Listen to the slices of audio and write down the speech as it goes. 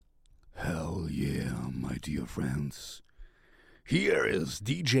dear friends. Here is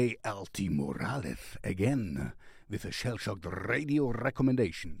DJ LT Morales again with a shell-shocked radio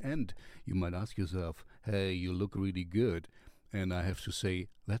recommendation. And you might ask yourself, hey, you look really good. And I have to say,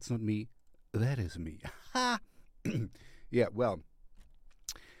 that's not me, that is me. Ha! Yeah, well,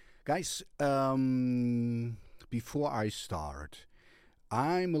 guys, before I start,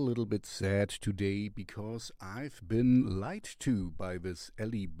 I'm a little bit sad today because I've been lied to by this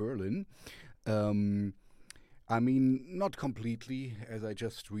Ellie Berlin. I mean, not completely, as I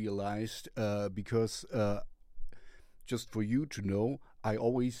just realized, because just for you to know, I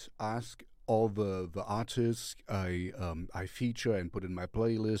always ask all the artists I feature and put in my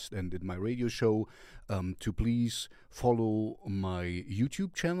playlist and in my radio show to please follow my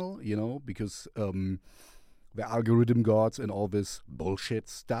YouTube channel, because the algorithm gods and all this bullshit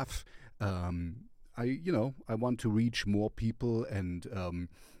stuff. I want to reach more people and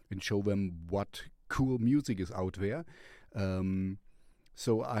show them what cool music is out there.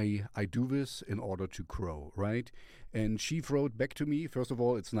 So I do this in order to grow, right? And she wrote back to me. First of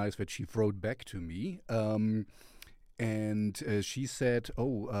all, it's nice that she wrote back to me. And she said,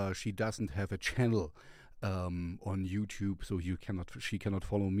 she doesn't have a channel on YouTube, so she cannot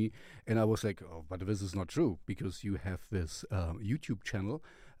follow me. And I was like, but this is not true, because you have this YouTube channel,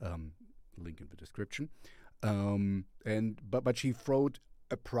 link in the description. But she wrote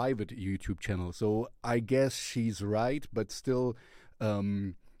a private YouTube channel, so I guess she's right, but still,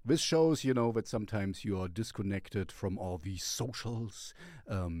 this shows, that sometimes you are disconnected from all these socials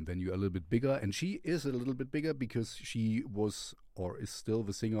when you're a little bit bigger. And she is a little bit bigger because she was or is still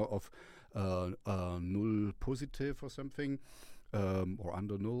the singer of Null Positive or something, or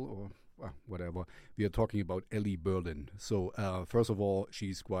Under Null or whatever. We are talking about Ellie Berlin. So first of all,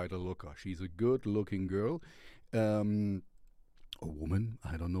 she's quite a looker. She's a good-looking girl. A woman,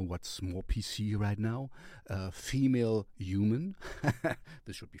 I don't know what's more PC right now, female human.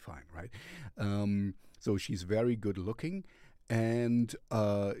 This should be fine, right? So she's very good looking, and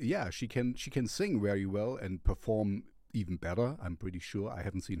she can sing very well and perform even better, I'm pretty sure. I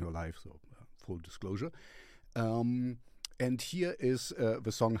haven't seen her live, so full disclosure. And here is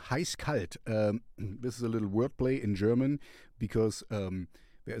the song Heiß Kalt. This is a little wordplay in German, because there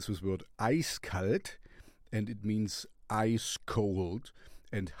is this word eiskalt, and it means ice cold,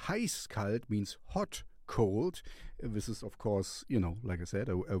 and heiß kalt means hot cold. This is, of course, like I said,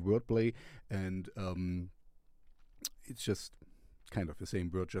 a wordplay, and it's just kind of the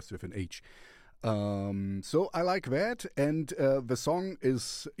same word, just with an H. So I like that, and the song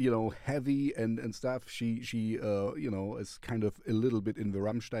is, heavy and stuff. She is kind of a little bit in the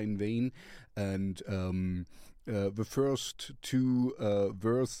Rammstein vein, and the first two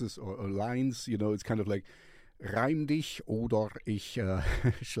verses or lines, it's kind of like, reim dich oder ich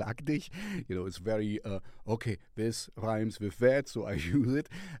schlag dich. It's very, okay, this rhymes with that, so I use it.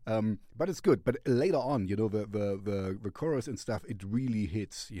 But it's good. But later on, the chorus and stuff, it really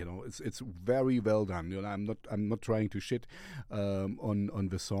hits. It's very well done. I'm not trying to shit on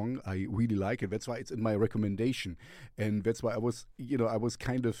the song. I really like it. That's why it's in my recommendation, and that's why I was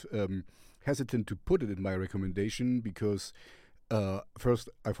kind of hesitant to put it in my recommendation, because first,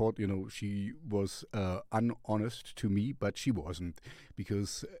 I thought, she was unhonest to me, but she wasn't,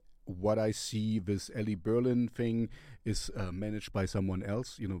 because what I see, this Ellie Berlin thing is managed by someone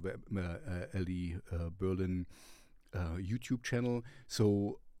else, the Ellie Berlin YouTube channel.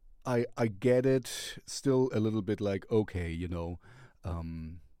 So I get it, still a little bit like, okay,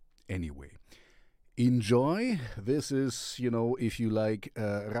 anyway. Enjoy. This is, if you like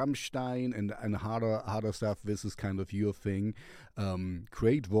Rammstein and harder stuff, this is kind of your thing.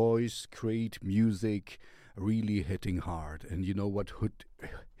 Great voice, great music, really hitting hard. And you know what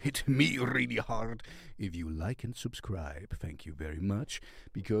hit me really hard? If you like and subscribe, thank you very much.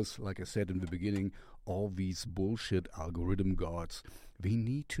 Because, like I said in the beginning, all these bullshit algorithm gods, they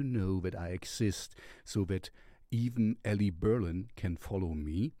need to know that I exist, so that even Ellie Berlin can follow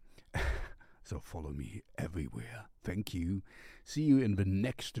me. So follow me everywhere. Thank you. See you in the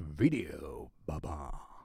next video. Bye-bye.